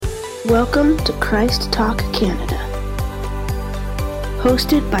Welcome to Christ Talk Canada,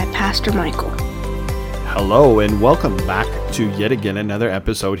 hosted by Pastor Michael. Hello and welcome back to yet again another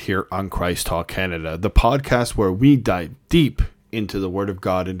episode here on Christ Talk Canada, the podcast where we dive deep into the Word of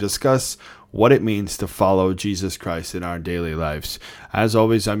God and discuss what it means to follow Jesus Christ in our daily lives. As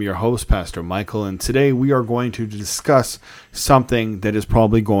always, I'm your host, Pastor Michael, and today we are going to discuss something that is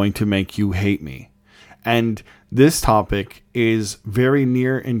probably going to make you hate me. And this topic is very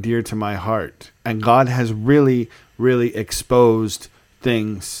near and dear to my heart. And God has really exposed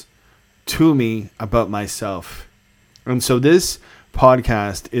things to me about myself. And so this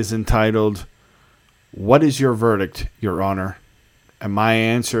podcast is entitled, "What is your verdict, Your Honor?" And my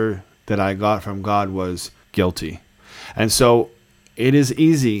answer that I got from God was guilty. And so it is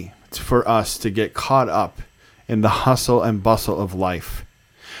easy for us to get caught up in the hustle and bustle of life,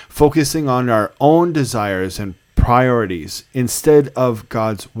 focusing on our own desires and priorities instead of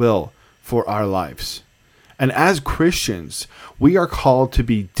God's will for our lives. And as Christians, we are called to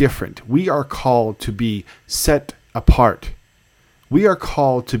be different. We are called to be set apart. We are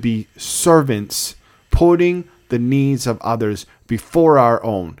called to be servants, putting the needs of others before our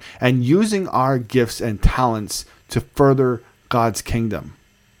own and using our gifts and talents to further God's kingdom.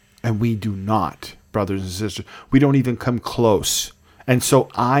 And we do not, brothers and sisters. We don't even come close. And so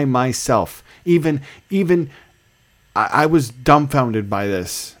I myself, I was dumbfounded by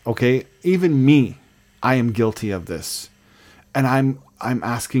this, okay? Even me, I am guilty of this. And I'm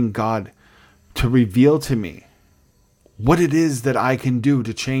asking God to reveal to me what it is that I can do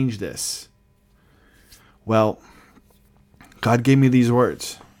to change this. Well, God gave me these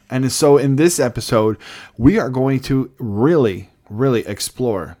words. And so in this episode, we are going to really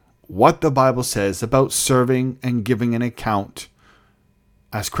explore what the Bible says about serving and giving an account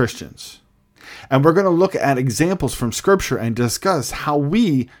as Christians. And we're going to look at examples from Scripture and discuss how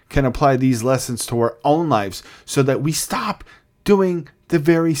we can apply these lessons to our own lives so that we stop doing the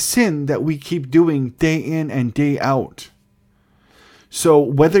very sin that we keep doing day in and day out. So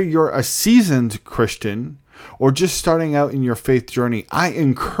whether you're a seasoned Christian or just starting out in your faith journey, I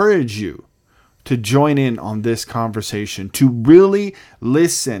encourage you to join in on this conversation, to really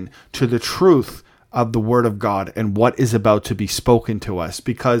listen to the truth of the Word of God and what is about to be spoken to us.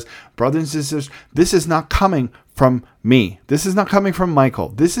 Because, brothers and sisters, this is not coming from me. This is not coming from Michael.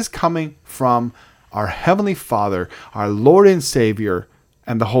 This is coming from our Heavenly Father, our Lord and Savior,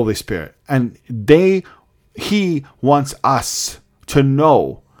 and the Holy Spirit. And He wants us to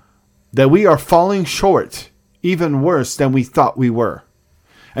know that we are falling short, even worse than we thought we were.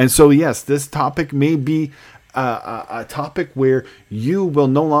 And so, yes, this topic may be a topic where you will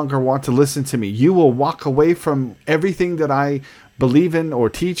no longer want to listen to me. You will walk away from everything that I believe in or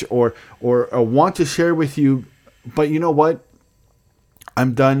teach or want to share with you. But you know what?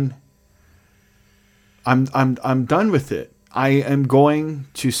 I'm done. I'm done with it. I am going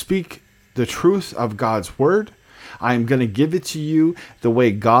to speak the truth of God's word. I'm going to give it to you the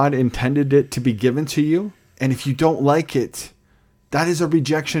way God intended it to be given to you. And if you don't like it, that is a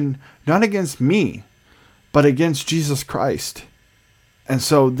rejection, not against me, but against Jesus Christ. And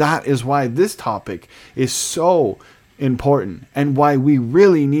so that is why this topic is so important and why we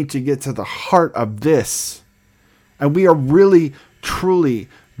really need to get to the heart of this. And we are really, truly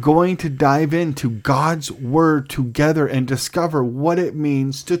going to dive into God's word together and discover what it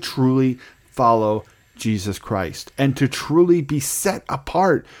means to truly follow Jesus Christ and to truly be set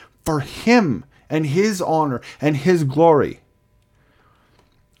apart for Him and His honor and His glory.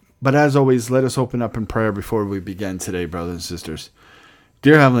 But as always, let us open up in prayer before we begin today, brothers and sisters.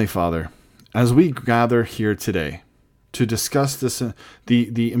 Dear Heavenly Father, as we gather here today to discuss this,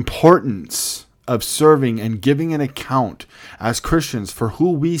 the importance of serving and giving an account as Christians for who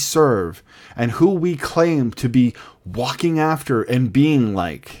we serve and who we claim to be walking after and being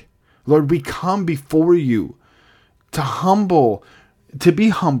like, Lord, we come before you to be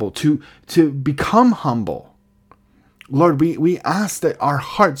humble, to become humble. Lord, we ask that our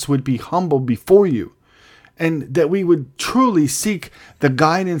hearts would be humble before you and that we would truly seek the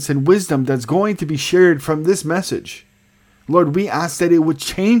guidance and wisdom that's going to be shared from this message. Lord, we ask that it would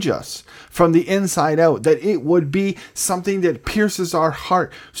change us from the inside out, that it would be something that pierces our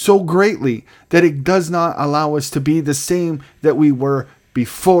heart so greatly that it does not allow us to be the same that we were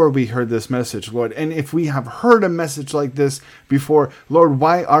before we heard this message, Lord. And if we have heard a message like this before, Lord,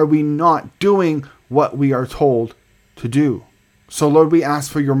 why are we not doing what we are told to do? So Lord, we ask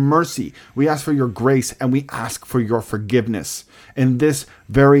for your mercy, we ask for your grace, and we ask for your forgiveness in this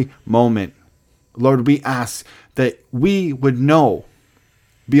very moment. Lord, we ask that we would know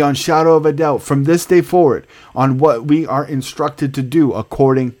beyond shadow of a doubt from this day forward on what we are instructed to do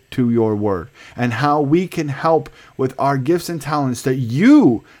according to your word, and how we can help with our gifts and talents that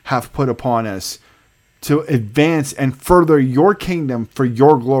you have put upon us to advance and further your kingdom for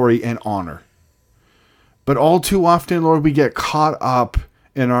your glory and honor. But all too often, Lord, we get caught up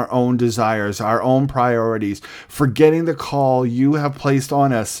in our own desires, our own priorities, forgetting the call you have placed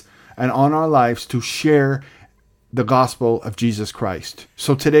on us and on our lives to share the gospel of Jesus Christ.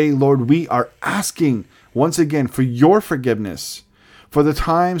 So today, Lord, we are asking once again for your forgiveness for the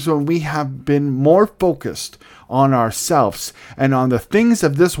times when we have been more focused on ourselves and on the things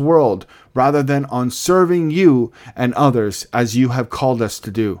of this world rather than on serving you and others as you have called us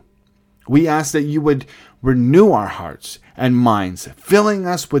to do. We ask that you would renew our hearts and minds, filling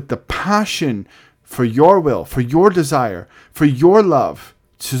us with the passion for your will, for your desire, for your love,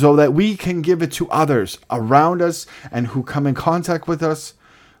 so that we can give it to others around us and who come in contact with us.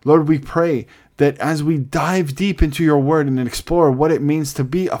 Lord, we pray that as we dive deep into your word and explore what it means to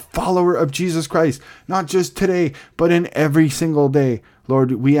be a follower of Jesus Christ, not just today, but in every single day,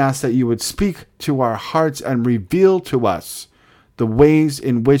 Lord, we ask that you would speak to our hearts and reveal to us the ways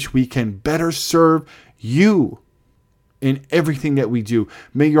in which we can better serve you in everything that we do.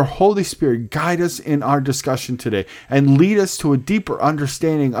 May your Holy Spirit guide us in our discussion today and lead us to a deeper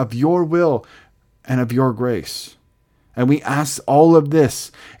understanding of your will and of your grace. And we ask all of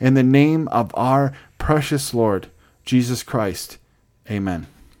this in the name of our precious Lord, Jesus Christ. Amen.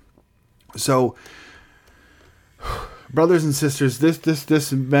 So, brothers and sisters,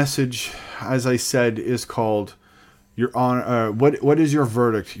 this message, as I said, is called Your Honor. What is your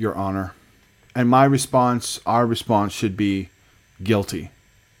verdict, Your Honor? And my response, our response should be guilty.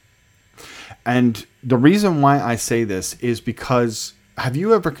 And the reason why I say this is because, have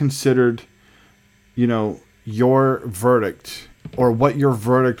you ever considered, your verdict, or what your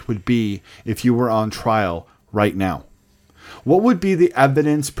verdict would be if you were on trial right now? What would be the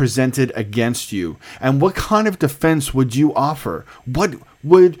evidence presented against you? And what kind of defense would you offer? What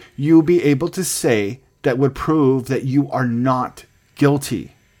would you be able to say that would prove that you are not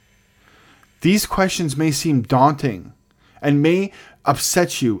guilty? These questions may seem daunting and may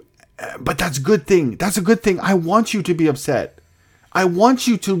upset you, but that's a good thing. That's a good thing. I want you to be upset. I want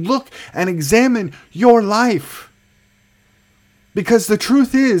you to look and examine your life. Because the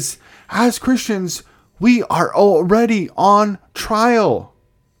truth is, as Christians, we are already on trial.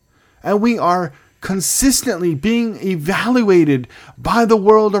 And we are consistently being evaluated by the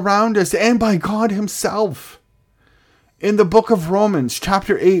world around us and by God himself. In the book of Romans,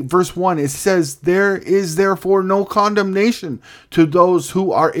 chapter 8, verse 1, it says, "There is therefore no condemnation to those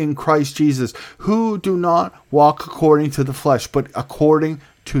who are in Christ Jesus, who do not walk according to the flesh, but according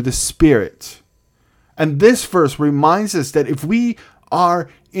to the Spirit." And this verse reminds us that if we are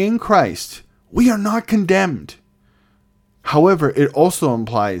in Christ, we are not condemned. However, it also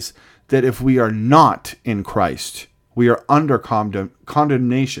implies that if we are not in Christ, we are under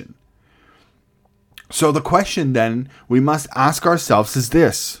condemnation. So the question then we must ask ourselves is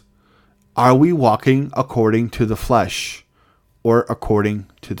this: are we walking according to the flesh or according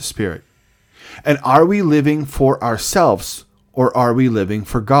to the Spirit? And are we living for ourselves or are we living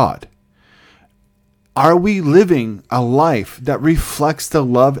for God? Are we living a life that reflects the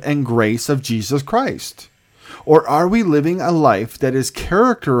love and grace of Jesus Christ? Or are we living a life that is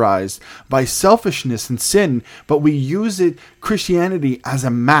characterized by selfishness and sin, but we use Christianity as a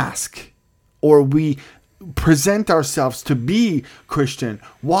mask? Or we present ourselves to be Christian,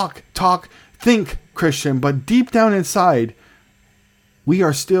 walk, talk, think Christian, but deep down inside, we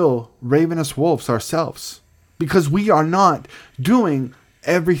are still ravenous wolves ourselves, because we are not doing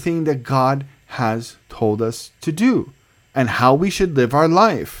everything that God has told us to do, and how we should live our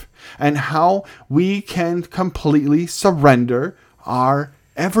life, and how we can completely surrender our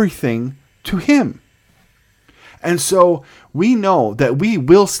everything to him. And so we know that we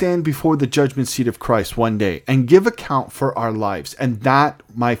will stand before the judgment seat of Christ one day and give account for our lives. And that,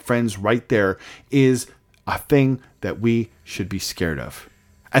 my friends, right there is a thing that we should be scared of.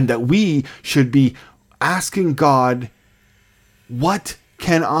 And that we should be asking God, what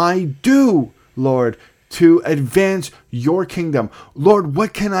can I do, Lord, to advance your kingdom? Lord,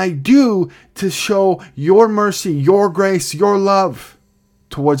 what can I do to show your mercy, your grace, your love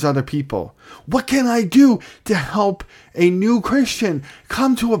towards other people? What can I do to help a new Christian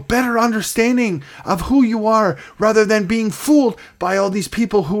come to a better understanding of who you are, rather than being fooled by all these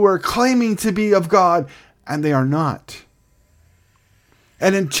people who are claiming to be of God and they are not?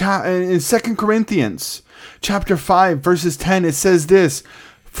 And in 2 Corinthians chapter 5 verses 10, it says this: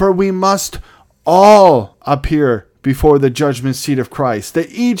 "For we must all appear before the judgment seat of Christ,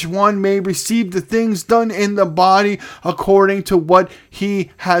 that each one may receive the things done in the body according to what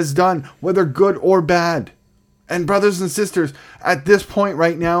he has done, whether good or bad. And brothers and sisters, at this point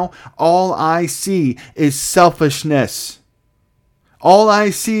right now, all I see is selfishness. All I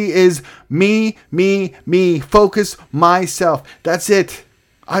see is me, focus myself. That's it.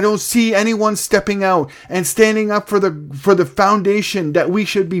 I don't see anyone stepping out and standing up for the foundation that we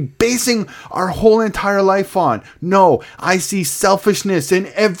should be basing our whole entire life on. No, I see selfishness in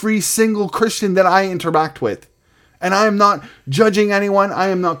every single Christian that I interact with. And I am not judging anyone. I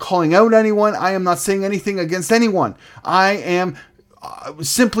am not calling out anyone. I am not saying anything against anyone. I am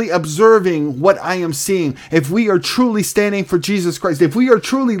simply observing what I am seeing. If we are truly standing for Jesus Christ, if we are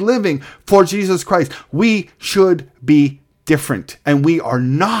truly living for Jesus Christ, we should be different. And we are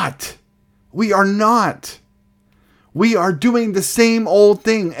not. We are not. We are doing the same old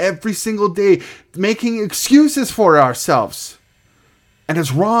thing every single day, making excuses for ourselves. And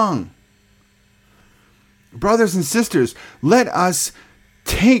it's wrong. Brothers and sisters, let us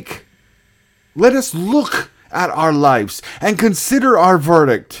look at our lives and consider our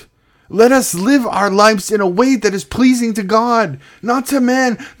verdict. Let us live our lives in a way that is pleasing to God, not to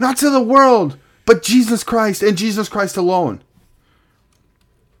man, not to the world, but Jesus Christ and Jesus Christ alone.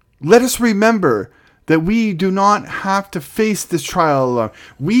 Let us remember that we do not have to face this trial alone.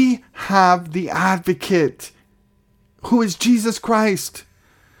 We have the advocate, who is Jesus Christ,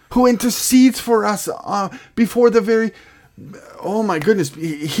 who intercedes for us before the very... Oh my goodness,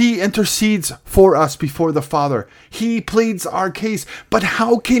 he intercedes for us before the Father. He pleads our case. But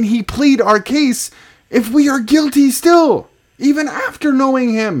how can he plead our case if we are guilty still, even after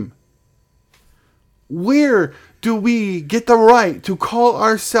knowing him? Where do we get the right to call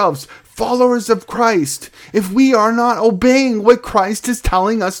ourselves followers of Christ if we are not obeying what Christ is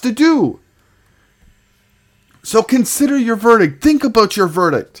telling us to do? So consider your verdict. Think about your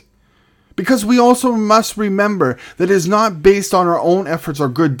verdict. Because we also must remember that it is not based on our own efforts or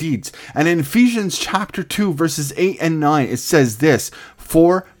good deeds. And in Ephesians chapter 2, verses 8 and 9, it says this: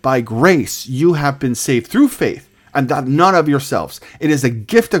 "For by grace you have been saved through faith, and that not of yourselves. It is a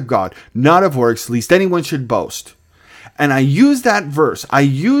gift of God, not of works, lest anyone should boast." And I use that verse, I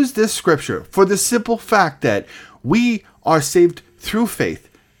use this scripture for the simple fact that we are saved through faith,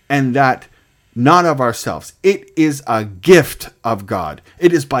 and that not of ourselves. It is a gift of God.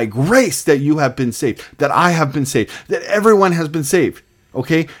 It is by grace that you have been saved, that I have been saved, that everyone has been saved.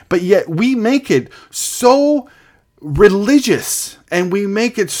 Okay? But yet we make it so religious and we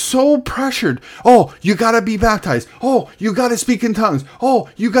make it so pressured. Oh, you got to be baptized. Oh, you got to speak in tongues. Oh,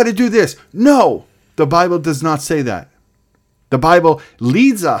 you got to do this. No, the Bible does not say that. The Bible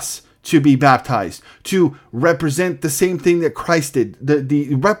leads us to be baptized, to represent the same thing that Christ did.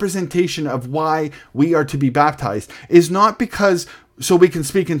 The representation of why we are to be baptized is not because so we can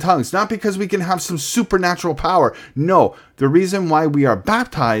speak in tongues, not because we can have some supernatural power. No, the reason why we are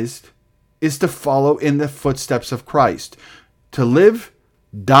baptized is to follow in the footsteps of Christ, to live,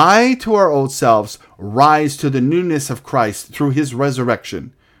 die to our old selves, rise to the newness of Christ through his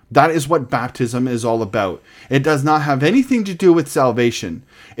resurrection. That is what baptism is all about. It does not have anything to do with salvation.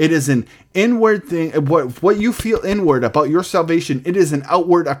 It is an inward thing. What you feel inward about your salvation, it is an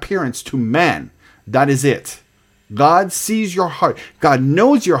outward appearance to man. That is it. God sees your heart. God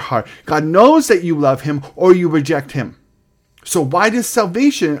knows your heart. God knows that you love him or you reject him. So why does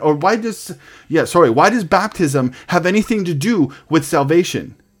baptism have anything to do with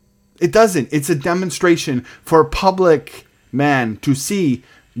salvation? It doesn't. It's a demonstration for public man to see,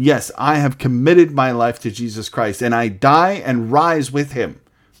 yes, I have committed my life to Jesus Christ and I die and rise with him.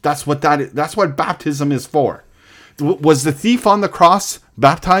 That's what baptism is for. Was the thief on the cross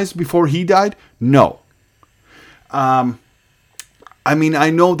baptized before he died? No. I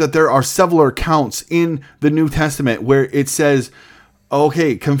know that there are several accounts in the New Testament where it says,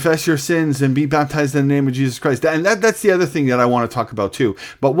 okay, confess your sins and be baptized in the name of Jesus Christ. And that's the other thing that I want to talk about too.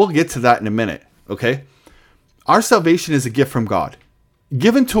 But we'll get to that in a minute, okay? Our salvation is a gift from God,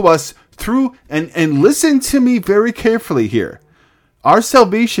 given to us through, and listen to me very carefully here. Our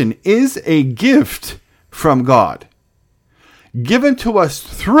salvation is a gift from God, given to us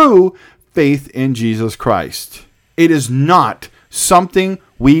through faith in Jesus Christ. It is not something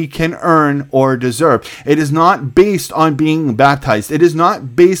we can earn or deserve. It is not based on being baptized. It is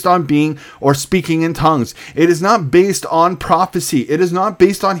not based on being or speaking in tongues. It is not based on prophecy. It is not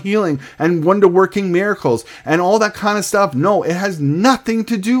based on healing and wonder-working miracles and all that kind of stuff. No, it has nothing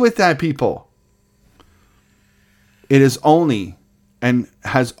to do with that, people. It is only and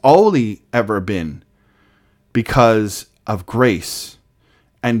has only ever been because of grace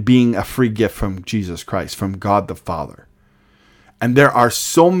and being a free gift from Jesus Christ, from God the Father. And there are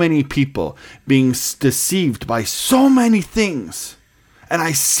so many people being deceived by so many things. And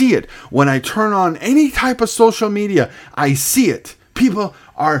I see it when I turn on any type of social media. I see it. People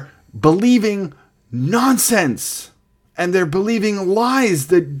are believing nonsense. And they're believing lies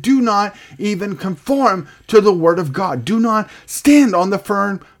that do not even conform to the Word of God. Do not stand on the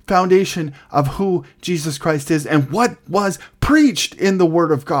firm foundation of who Jesus Christ is and what was preached in the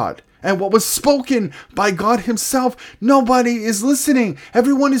Word of God. And what was spoken by God himself. Nobody is listening.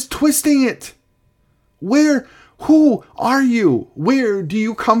 Everyone is twisting it. Who are you? Where do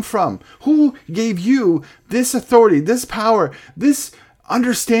you come from? Who gave you this authority, this power, this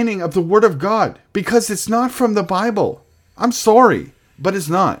understanding of the Word of God? Because it's not from the Bible. I'm sorry, but it's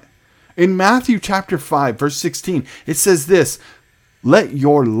not. In Matthew chapter 5, verse 16, it says this, "Let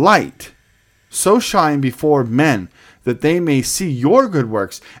your light so shine before men that they may see your good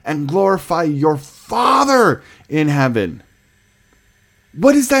works and glorify your Father in heaven."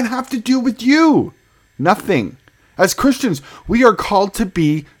 What does that have to do with you? Nothing. As Christians, we are called to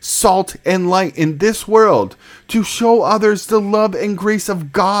be salt and light in this world, to show others the love and grace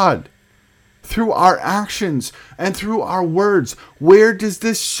of God through our actions and through our words. Where does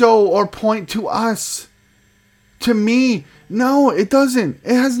this show or point to us? To me, no, it doesn't.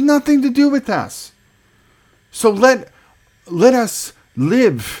 It has nothing to do with us. So let us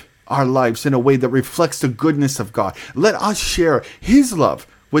live our lives in a way that reflects the goodness of God. Let us share his love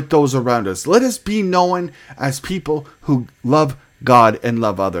with those around us. Let us be known as people who love God and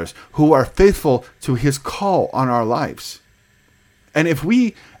love others, who are faithful to his call on our lives. And if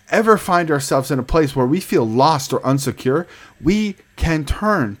we ever find ourselves in a place where we feel lost or insecure, we can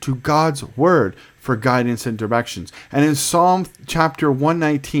turn to God's word for guidance and directions. And in Psalm chapter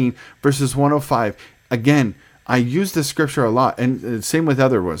 119, verses 105, again, I use this scripture a lot, and same with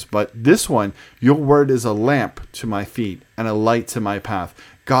other ones, but this one, your word is a lamp to my feet and a light to my path.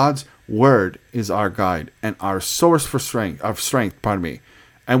 God's word is our guide and our source for strength.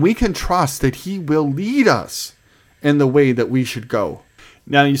 And we can trust that he will lead us in the way that we should go.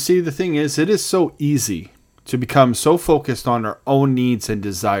 Now, you see, the thing is, it is so easy to become so focused on our own needs and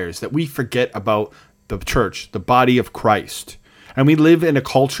desires that we forget about the church, the body of Christ. And we live in a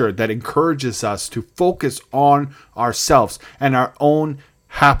culture that encourages us to focus on ourselves and our own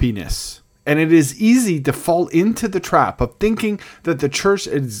happiness. And it is easy to fall into the trap of thinking that the church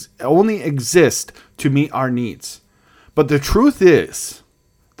only exists to meet our needs. But the truth is,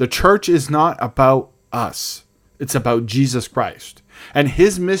 the church is not about us. It's about Jesus Christ. And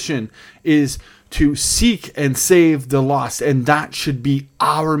his mission is to seek and save the lost. And that should be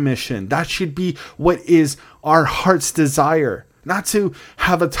our mission. That should be what is our heart's desire. Not to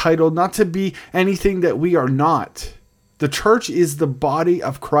have a title, not to be anything that we are not. The church is the body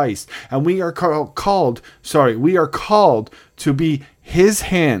of Christ, and we are called to be his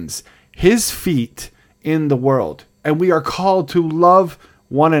hands, his feet in the world. And we are called to love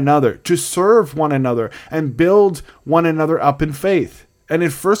one another, to serve one another, and build one another up in faith. And in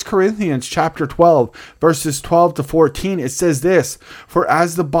 1 Corinthians chapter 12, verses 12 to 14, it says this, "For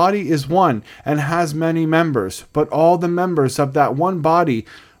as the body is one and has many members, but all the members of that one body,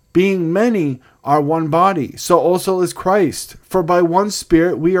 being many, are one body, so also is Christ. For by one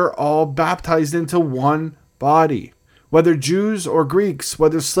Spirit we are all baptized into one body. Whether Jews or Greeks,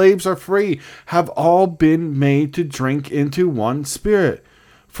 whether slaves or free, have all been made to drink into one Spirit.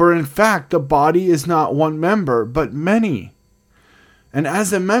 For in fact, the body is not one member, but many. And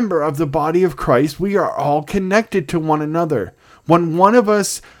as a member of the body of Christ, we are all connected to one another. When one of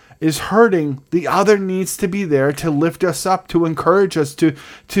us is hurting, the other needs to be there to lift us up, to encourage us,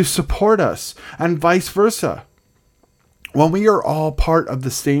 to support us, and vice versa. When we are all part of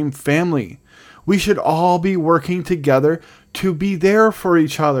the same family, we should all be working together to be there for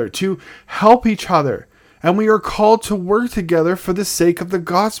each other, to help each other. And we are called to work together for the sake of the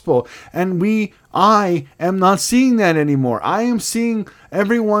gospel. And I am not seeing that anymore. I am seeing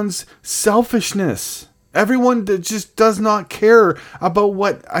everyone's selfishness. Everyone that just does not care about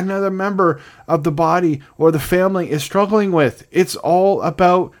what another member of the body or the family is struggling with. It's all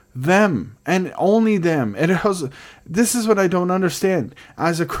about them and only them. And this is what I don't understand.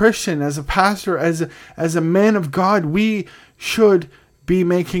 As a Christian, as a pastor, as a man of God, we should be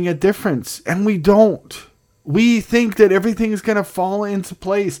making a difference. And we don't. We think that everything is going to fall into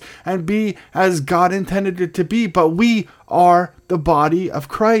place and be as God intended it to be, but we are the body of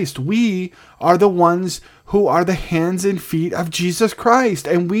Christ. We are the ones who are the hands and feet of Jesus Christ,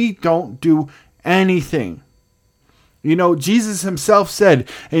 and we don't do anything. You know, Jesus himself said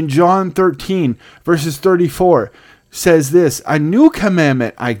in John 13, verses 34, says this, a new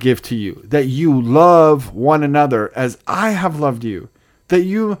commandment I give to you, that you love one another as I have loved you, that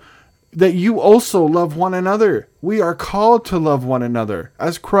you also love one another. We are called to love one another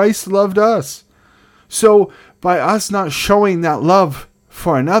as Christ loved us. So by us not showing that love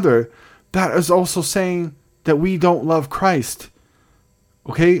for another, that is also saying that we don't love Christ.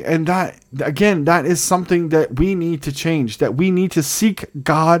 Okay? And that, again, that is something that we need to change, that we need to seek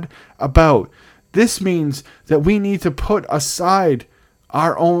God about. This means that we need to put aside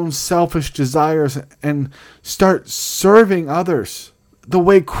our own selfish desires and start serving others the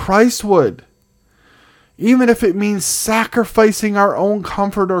way Christ would. Even if it means sacrificing our own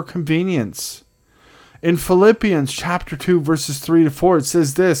comfort or convenience. In Philippians chapter 2, verses 3 to 4, it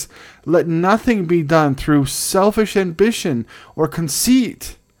says this, let nothing be done through selfish ambition or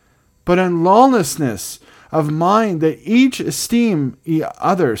conceit, but in lawlessness of mind, that each esteem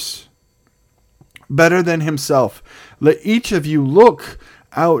others better than himself. Let each of you look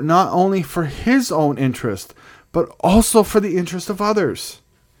out not only for his own interest, but also for the interest of others.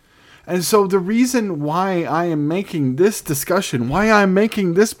 And so the reason why I am making this discussion, why I'm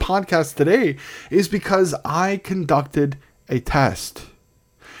making this podcast today, is because I conducted a test.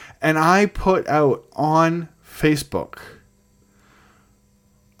 And I put out on Facebook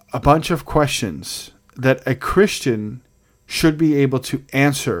a bunch of questions that a Christian should be able to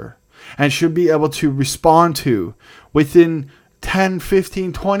answer and should be able to respond to within 10,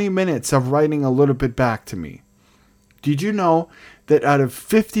 15, 20 minutes of writing a little bit back to me. Did you know that out of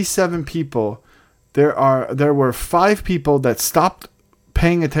 57 people, there were 5 people that stopped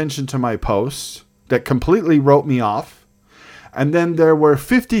paying attention to my posts, that completely wrote me off, and then there were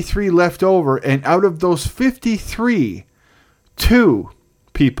 53 left over, and out of those 53, 2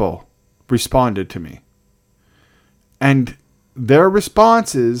 people responded to me. And their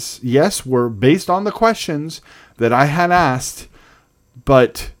responses, yes, were based on the questions that I had asked,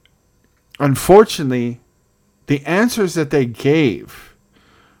 but unfortunately, the answers that they gave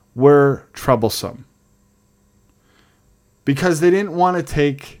were troublesome because they didn't want to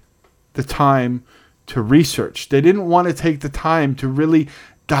take the time to research. They didn't want to take the time to really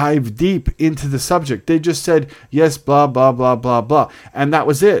dive deep into the subject. They just said, yes, blah, blah, blah, blah, blah. And that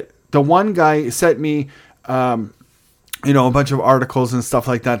was it. The one guy sent me, a bunch of articles and stuff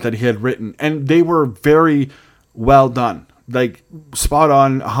like that he had written. And they were very well done. Like spot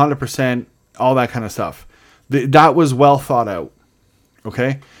on, 100%, all that kind of stuff. That was well thought out.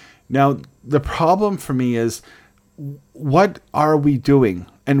 Okay? Now, the problem for me is, what are we doing?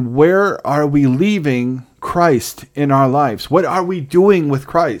 And where are we leaving Christ in our lives? What are we doing with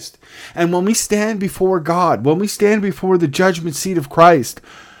Christ? And when we stand before God, when we stand before the judgment seat of Christ,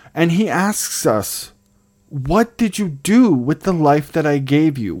 and he asks us, what did you do with the life that I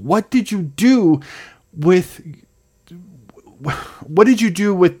gave you? What did you do with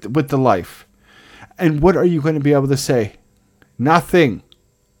the life? And what are you going to be able to say? Nothing.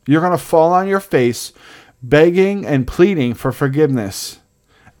 You're going to fall on your face begging and pleading for forgiveness.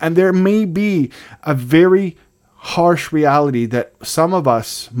 And there may be a very harsh reality that some of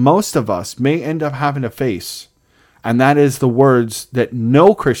us, most of us, may end up having to face. And that is the words that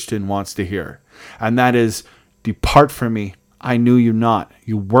no Christian wants to hear. And that is, depart from me, I knew you not,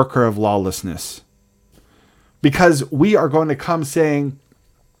 you worker of lawlessness. Because we are going to come saying,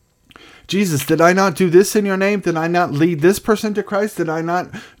 Jesus, did I not do this in your name? Did I not lead this person to Christ? Did I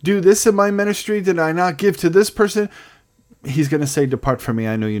not do this in my ministry? Did I not give to this person? He's going to say, depart from me,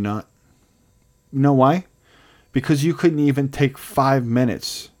 I know you not. You know why? Because you couldn't even take 5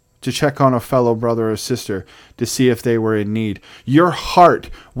 minutes to check on a fellow brother or sister to see if they were in need. Your heart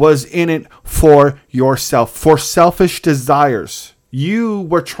was in it for yourself, for selfish desires. You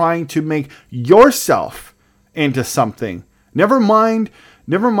were trying to make yourself into something. Never mind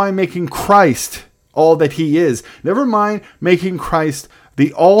making Christ all that he is. Never mind making Christ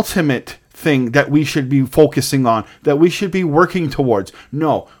the ultimate thing that we should be focusing on, that we should be working towards.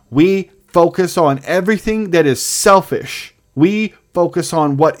 No, we focus on everything that is selfish. We focus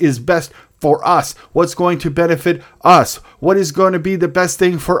on what is best for us, what's going to benefit us, what is going to be the best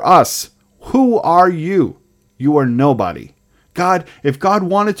thing for us. Who are you? You are nobody. God, if God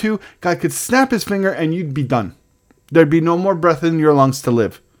wanted to, God could snap his finger and you'd be done. There'd be no more breath in your lungs to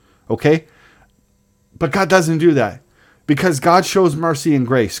live. Okay? But God doesn't do that. Because God shows mercy and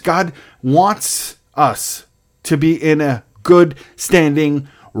grace. God wants us to be in a good standing,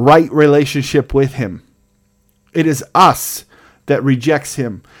 right relationship with him. It is us that rejects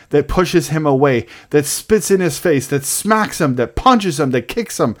him, that pushes him away, that spits in his face, that smacks him, that punches him, that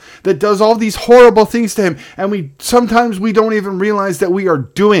kicks him, that does all these horrible things to him. And sometimes we don't even realize that we are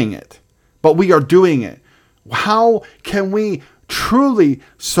doing it. But we are doing it. How can we truly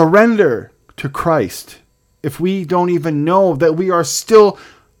surrender to Christ if we don't even know that we are still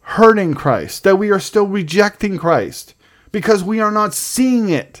hurting Christ, that we are still rejecting Christ because we are not seeing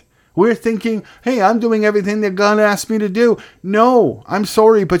it? We're thinking, hey, I'm doing everything that God asked me to do. No, I'm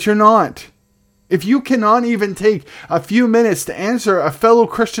sorry, but you're not. If you cannot even take a few minutes to answer a fellow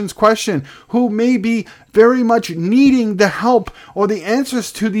Christian's question who may be very much needing the help or the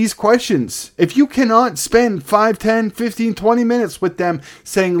answers to these questions, if you cannot spend 5, 10, 15, 20 minutes with them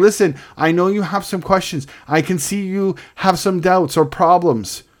saying, listen, I know you have some questions. I can see you have some doubts or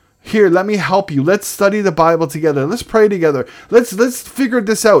problems. Here, let me help you. Let's study the Bible together. Let's pray together. Let's figure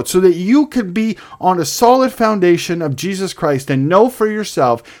this out so that you can be on a solid foundation of Jesus Christ and know for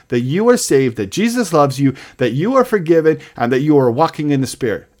yourself that you are saved, that Jesus loves you, that you are forgiven, and that you are walking in the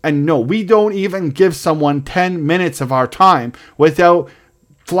Spirit. And no, we don't even give someone 10 minutes of our time without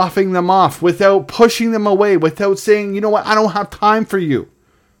fluffing them off, without pushing them away, without saying, you know what, I don't have time for you.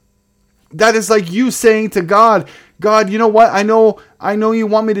 That is like you saying to God, God, you know what? I know you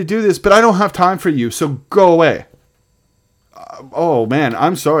want me to do this, but I don't have time for you, so go away. Oh man,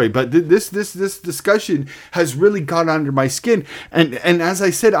 I'm sorry, but this discussion has really got under my skin, and as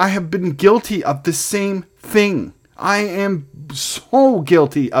I said, I have been guilty of the same thing. I am so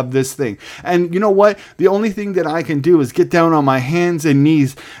guilty of this thing. And you know what? The only thing that I can do is get down on my hands and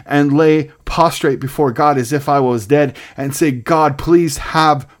knees and lay prostrate before God as if I was dead and say, God, please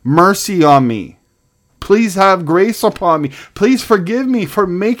have mercy on me. Please have grace upon me. Please forgive me for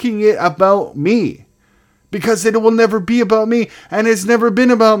making it about me. Because it will never be about me, and it's never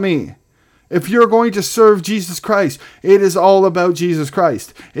been about me. If you're going to serve Jesus Christ, it is all about Jesus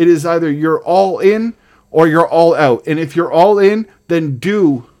Christ. It is either you're all in or you're all out. And if you're all in, then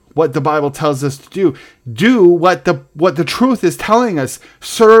do what the Bible tells us to do. Do what the truth is telling us.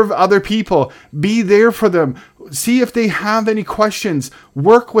 Serve other people. Be there for them. See if they have any questions.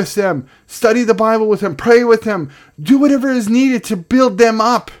 Work with them. Study the Bible with them. Pray with them. Do whatever is needed to build them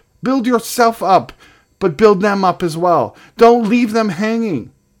up. Build yourself up, but build them up as well. Don't leave them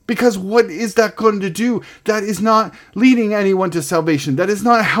hanging. Because what is that going to do? That is not leading anyone to salvation. That is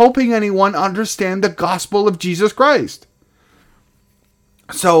not helping anyone understand the gospel of Jesus Christ.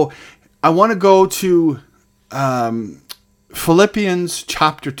 So I want to go to Philippians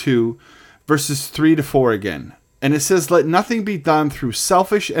chapter 2, verses 3 to 4 again. And it says, let nothing be done through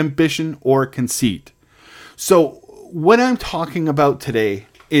selfish ambition or conceit. So what I'm talking about today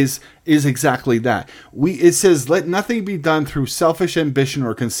is exactly that. It says, let nothing be done through selfish ambition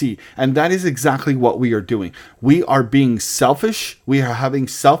or conceit. And that is exactly what we are doing. We are being selfish. We are having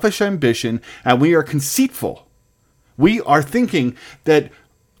selfish ambition, and we are conceitful. We are thinking that,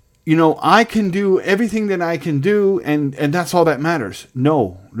 you know, I can do everything that I can do, and that's all that matters.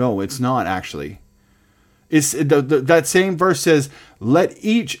 No, it's not actually. It's that same verse says, let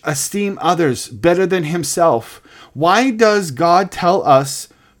each esteem others better than himself. Why does God tell us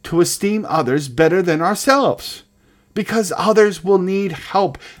to esteem others better than ourselves? Because others will need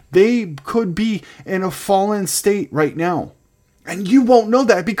help. They could be in a fallen state right now. And you won't know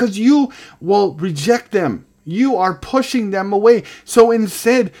that because you will reject them. You are pushing them away. So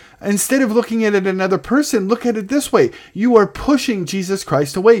instead of looking at it another person, look at it this way. You are pushing Jesus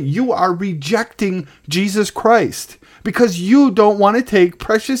Christ away. You are rejecting Jesus Christ because you don't want to take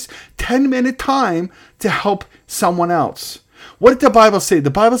precious 10-minute time to help someone else. What did the Bible say?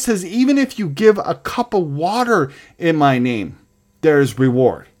 The Bible says, even if you give a cup of water in my name, there is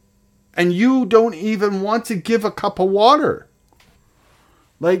reward. And you don't even want to give a cup of water.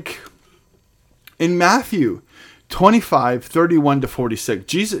 Like in Matthew 25, 31 to 46,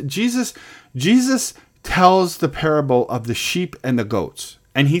 Jesus tells the parable of the sheep and the goats.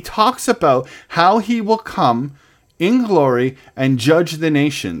 And he talks about how he will come in glory and judge the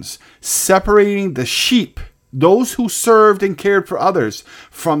nations, separating the sheep, those who served and cared for others,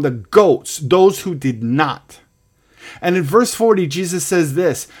 from the goats, those who did not. And in verse 40, Jesus says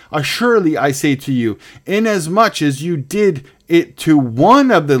this, assuredly I say to you, inasmuch as you did it to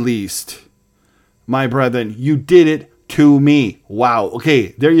one of the least, my brethren, you did it to me. Wow.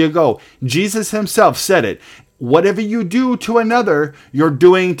 Okay, there you go. Jesus himself said it. Whatever you do to another, you're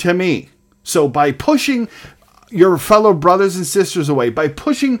doing to me. So by pushing your fellow brothers and sisters away, by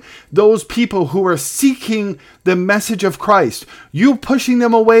pushing those people who are seeking the message of Christ, you pushing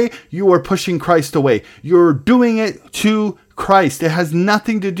them away, you are pushing Christ away. You're doing it to Christ. It has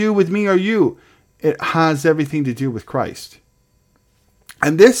nothing to do with me or you. It has everything to do with Christ.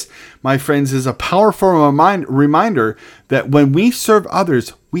 And this, my friends, is a powerful reminder that when we serve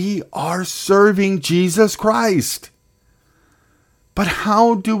others, we are serving Jesus Christ. But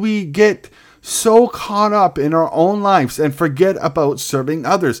how do we get so caught up in our own lives and forget about serving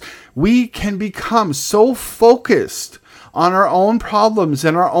others. We can become so focused on our own problems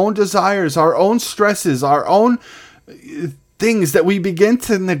and our own desires, our own stresses, our own things that we begin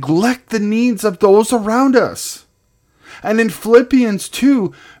to neglect the needs of those around us. And in Philippians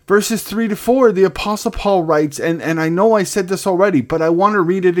 2, verses 3-4, the Apostle Paul writes, and I know I said this already, but I want to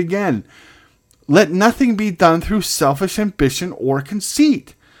read it again. Let nothing be done through selfish ambition or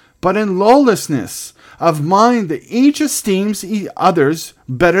conceit, but in lawlessness of mind that each esteems others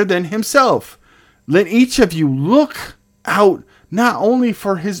better than himself. Let each of you look out not only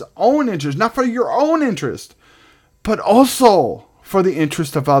for his own interest, not for your own interest, but also for the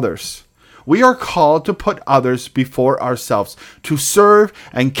interest of others. We are called to put others before ourselves, to serve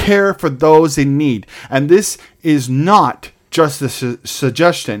and care for those in need. And this is not just a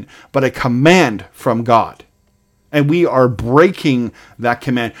suggestion, but a command from God. And we are breaking that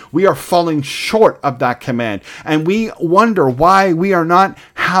command. We are falling short of that command. And we wonder why we are not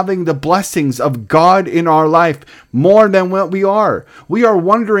having the blessings of God in our life more than what we are. We are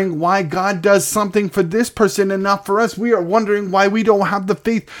wondering why God does something for this person and not for us. We are wondering why we don't have the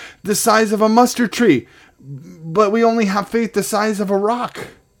faith the size of a mustard tree, but we only have faith the size of a rock.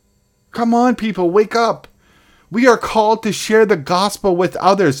 Come on, people, wake up. We are called to share the gospel with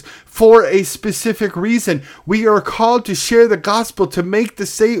others for a specific reason. We are called to share the gospel to make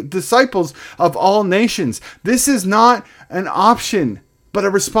disciples of all nations. This is not an option, but a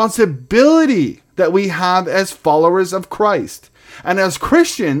responsibility that we have as followers of Christ. And as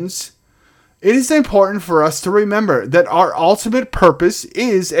Christians, it is important for us to remember that our ultimate purpose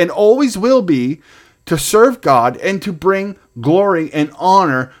is and always will be to serve God and to bring glory and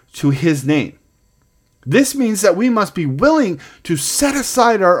honor to His name. This means that we must be willing to set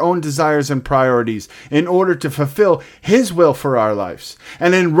aside our own desires and priorities in order to fulfill His will for our lives.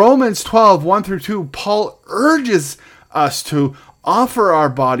 And in Romans 12, 1-2, Paul urges us to offer our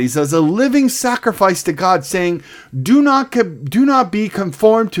bodies as a living sacrifice to God, saying, do not be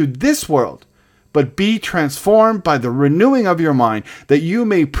conformed to this world, but be transformed by the renewing of your mind, that you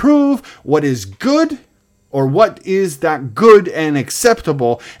may prove what is good, or what is that good and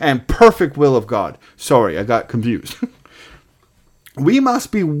acceptable and perfect will of God. Sorry, I got confused. We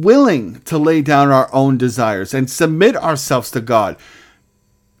must be willing to lay down our own desires and submit ourselves to God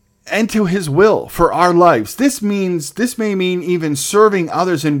and to His will for our lives. This may mean even serving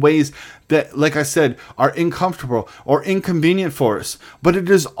others in ways that, like I said, are uncomfortable or inconvenient for us. But it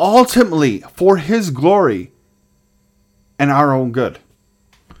is ultimately for His glory and our own good.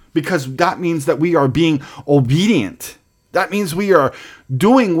 Because that means that we are being obedient. That means we are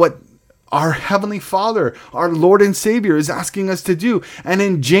doing what our Heavenly Father, our Lord and Savior, is asking us to do. And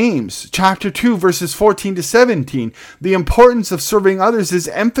in James chapter 2, verses 14-17, the importance of serving others is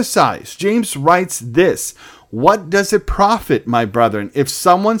emphasized. James writes this: what does it profit, my brethren, if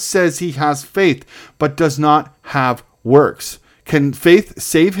someone says he has faith but does not have works? Can faith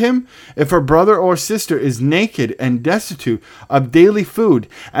save him? If a brother or sister is naked and destitute of daily food,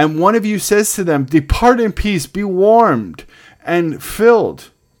 and one of you says to them, depart in peace, be warmed and filled,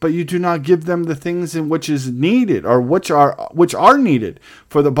 but you do not give them the things in which is needed, or which are needed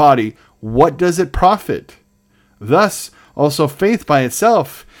for the body, what does it profit? Thus also faith by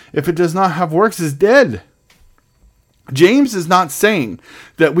itself, if it does not have works, is dead. James is not saying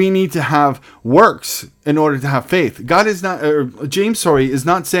that we need to have works in order to have faith. James is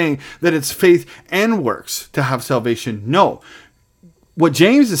not saying that it's faith and works to have salvation. No. What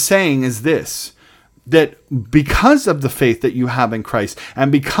James is saying is this: that because of the faith that you have in Christ,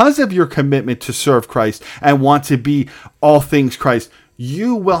 and because of your commitment to serve Christ and want to be all things Christ,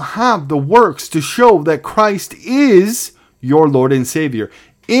 you will have the works to show that Christ is your Lord and Savior,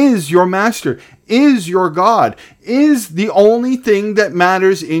 is your Master, is your God, is the only thing that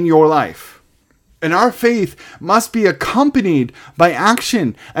matters in your life. And our faith must be accompanied by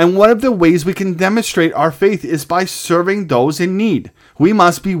action. And one of the ways we can demonstrate our faith is by serving those in need. We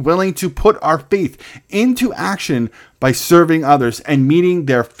must be willing to put our faith into action by serving others and meeting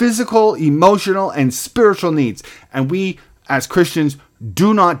their physical, emotional, and spiritual needs. And we, as Christians,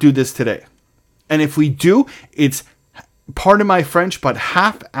 do not do this today. And if we do, it's, pardon my French, but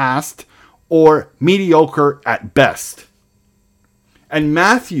half-assed or mediocre at best. And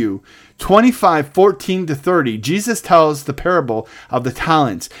Matthew 25:14-30, Jesus tells the parable of the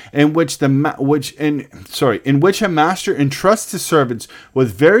talents, in which a master entrusts his servants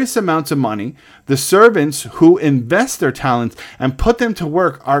with various amounts of money. The servants who invest their talents and put them to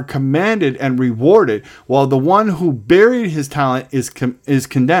work are commanded and rewarded, while the one who buried his talent is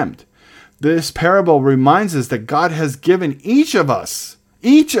condemned. This parable reminds us that God has given each of us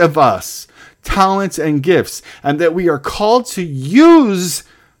each of us, talents and gifts, and that we are called to use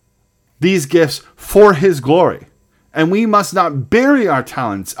these gifts for his glory. And we must not bury our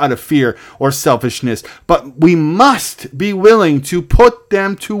talents out of fear or selfishness, but we must be willing to put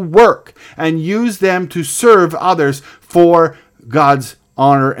them to work and use them to serve others for God's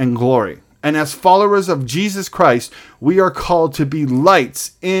honor and glory. And as followers of Jesus Christ, we are called to be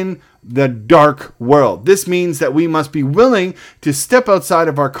lights in the dark world. This means that we must be willing to step outside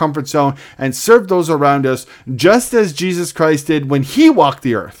of our comfort zone and serve those around us, just as Jesus Christ did when he walked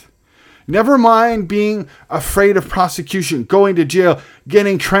the earth. Never mind being afraid of prosecution, going to jail,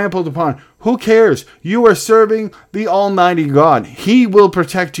 getting trampled upon. Who cares? You are serving the Almighty God. He will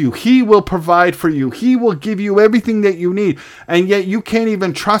protect you. He will provide for you. He will give you everything that you need. And yet you can't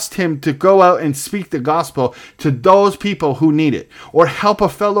even trust him to go out and speak the gospel to those people who need it, or help a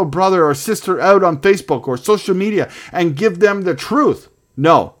fellow brother or sister out on Facebook or social media and give them the truth.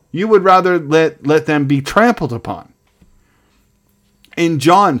 No, you would rather let them be trampled upon. In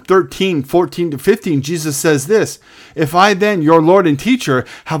John 13:14-15, Jesus says this, "If I then, your Lord and teacher,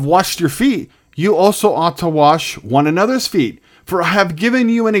 have washed your feet, you also ought to wash one another's feet. For I have given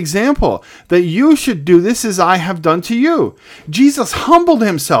you an example, that you should do this as I have done to you." Jesus humbled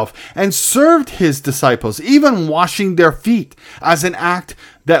himself and served his disciples, even washing their feet, as an act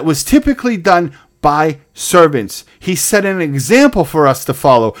that was typically done by servants. He set an example for us to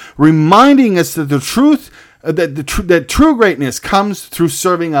follow, reminding us that that true greatness comes through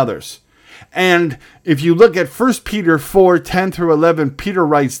serving others. And if you look at 1 Peter 4:10-11, Peter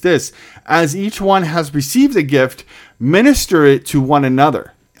writes this, "As each one has received a gift, minister it to one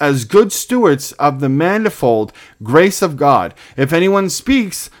another, as good stewards of the manifold grace of God. If anyone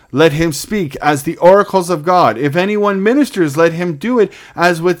speaks, let him speak as the oracles of God. If anyone ministers, let him do it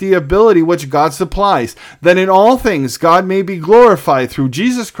as with the ability which God supplies, that in all things God may be glorified through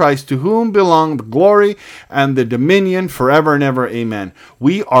Jesus Christ, to whom belong the glory and the dominion forever and ever. Amen."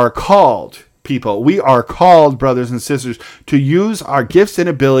 We are called, people, we are called, brothers and sisters, to use our gifts and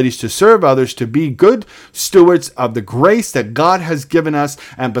abilities to serve others, to be good stewards of the grace that God has given us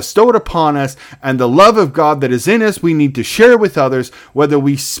and bestowed upon us, and the love of God that is in us we need to share with others. Whether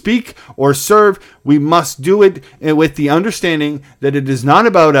we speak or serve, we must do it with the understanding that it is not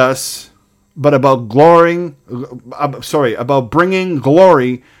about us, but about about bringing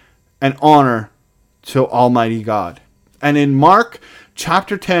glory and honor to Almighty God. And in Mark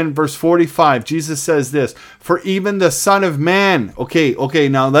chapter 10, verse 45, Jesus says this, "For even the Son of Man..." Okay,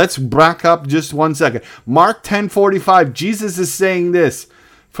 now let's back up just 1 second. Mark 10:45, Jesus is saying this,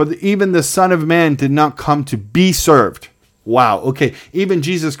 even the Son of Man did not come to be served. Wow, okay. Even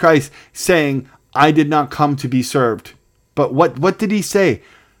Jesus Christ saying, "I did not come to be served." But what did he say?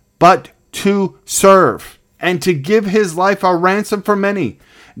 But to serve, and to give his life a ransom for many.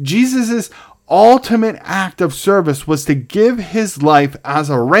 Jesus' ultimate act of service was to give his life as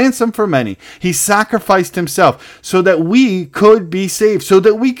a ransom for many. He sacrificed himself so that we could be saved, so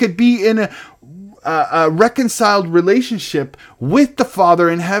that we could be in a reconciled relationship with the Father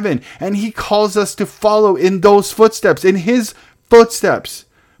in heaven. And he calls us to follow in those footsteps, in his footsteps,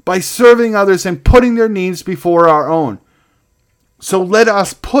 by serving others and putting their needs before our own. So let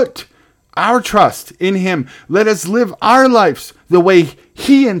us put our trust in him. Let us live our lives the way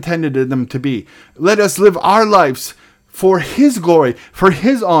he intended them to be. Let us live our lives for his glory, for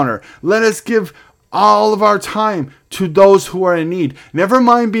his honor. Let us give all of our time to those who are in need. Never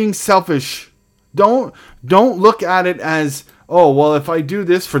mind being selfish. Don't look at it as, oh, well, if I do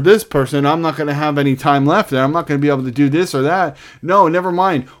this for this person, I'm not going to have any time left and I'm not going to be able to do this or that. No, never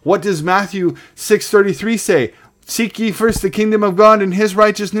mind. What does Matthew 6:33 say? "Seek ye first the kingdom of God and his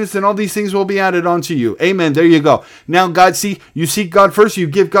righteousness, and all these things will be added unto you." Amen. There you go. Now, you seek God first. You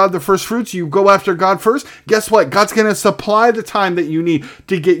give God the first fruits. You go after God first. Guess what? God's going to supply the time that you need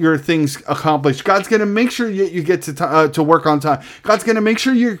to get your things accomplished. God's going to make sure you get to work on time. God's going to make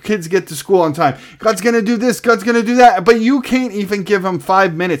sure your kids get to school on time. God's going to do this. God's going to do that. But you can't even give them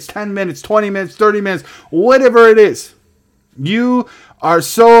 5 minutes, 10 minutes, 20 minutes, 30 minutes, whatever it is. You are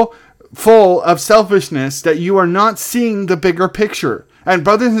so full of selfishness that you are not seeing the bigger picture. And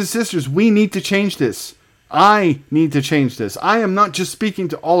brothers and sisters, we need to change this. I need to change this. I am not just speaking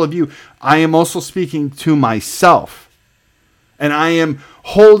to all of you. I am also speaking to myself. And I am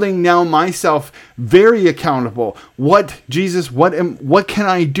holding now myself very accountable. Jesus, what can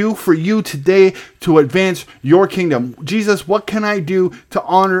I do for you today to advance your kingdom? Jesus, what can I do to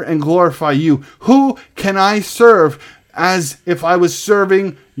honor and glorify you? Who can I serve as if I was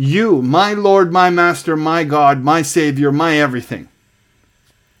serving you, my Lord, my Master, my God, my Savior, my everything?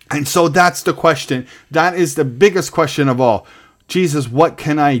 And so that's the question. That is the biggest question of all. Jesus, what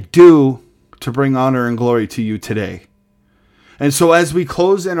can I do to bring honor and glory to you today? And so as we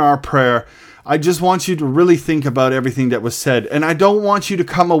close in our prayer, I just want you to really think about everything that was said. And I don't want you to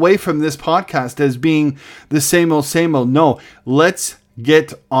come away from this podcast as being the same old, same old. No, let's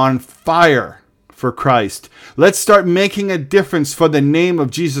get on fire for Christ. Let's start making a difference for the name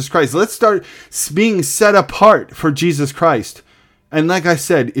of Jesus Christ. Let's start being set apart for Jesus Christ. And like I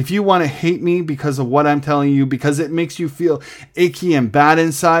said, if you want to hate me because of what I'm telling you, because it makes you feel icky and bad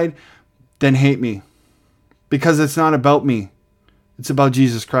inside, then hate me. Because it's not about me. It's about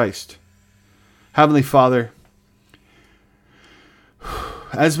Jesus Christ. Heavenly Father,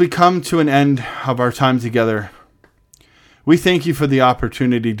 as we come to an end of our time together, we thank you for the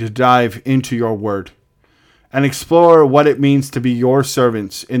opportunity to dive into your word and explore what it means to be your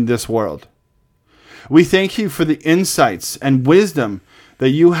servants in this world. We thank you for the insights and wisdom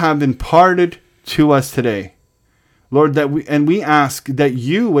that you have imparted to us today. Lord, we ask that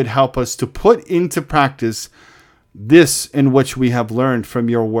you would help us to put into practice this in which we have learned from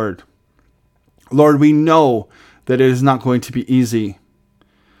your word. Lord, we know that it is not going to be easy.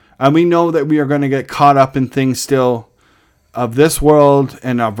 And we know that we are going to get caught up in things still of this world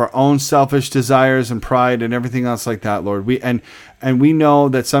and of our own selfish desires and pride and everything else like that, Lord. And we know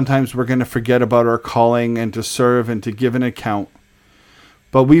that sometimes we're going to forget about our calling and to serve and to give an account.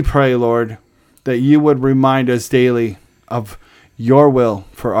 But we pray, Lord, that you would remind us daily of your will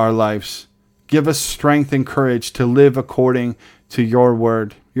for our lives. Give us strength and courage to live according to your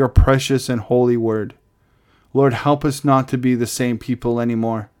word, your precious and holy word. Lord, help us not to be the same people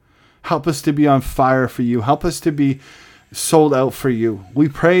anymore. Help us to be on fire for you. Help us to be sold out for you. We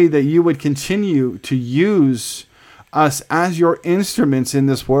pray that you would continue to use us as your instruments in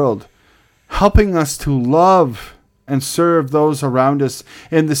this world, helping us to love and serve those around us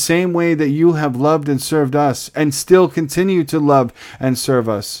in the same way that you have loved and served us and still continue to love and serve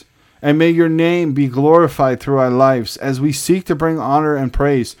us. And may your name be glorified through our lives as we seek to bring honor and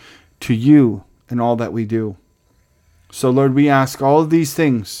praise to you in all that we do. So, Lord, we ask all of these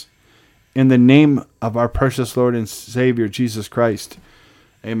things in the name of our precious Lord and Savior, Jesus Christ.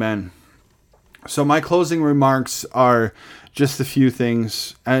 Amen. So my closing remarks are just a few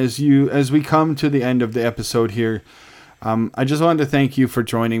things. As we come to the end of the episode here, I just wanted to thank you for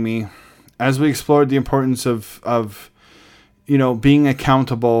joining me as we explored the importance of being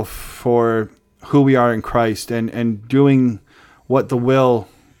accountable for who we are in Christ and doing what the will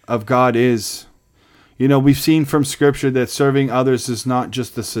of God is. We've seen from Scripture that serving others is not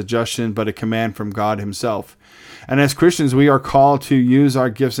just a suggestion, but a command from God himself. And as Christians, we are called to use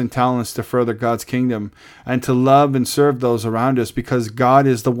our gifts and talents to further God's kingdom and to love and serve those around us because God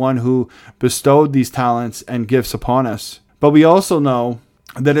is the one who bestowed these talents and gifts upon us. But we also know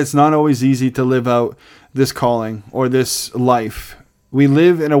that it's not always easy to live out this calling or this life. We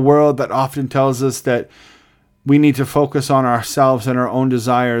live in a world that often tells us that we need to focus on ourselves and our own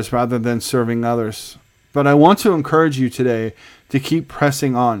desires rather than serving others. But I want to encourage you today to keep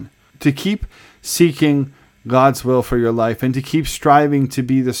pressing on, to keep seeking God's will for your life, and to keep striving to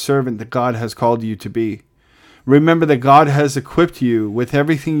be the servant that God has called you to be. Remember that God has equipped you with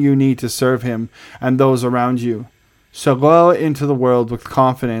everything you need to serve him and those around you. So go out into the world with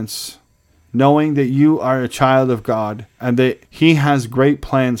confidence, knowing that you are a child of God and that he has great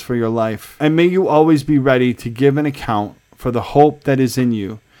plans for your life. And may you always be ready to give an account for the hope that is in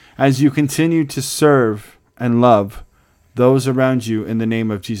you as you continue to serve and love those around you in the name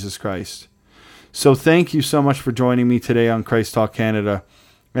of Jesus Christ. So thank you so much for joining me today on Christ Talk Canada.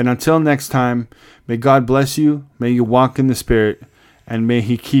 And until next time, may God bless you, may you walk in the Spirit, and may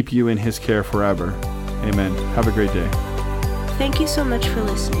he keep you in his care forever. Amen. Have a great day. Thank you so much for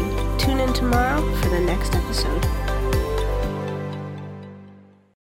listening. Tune in tomorrow for the next episode.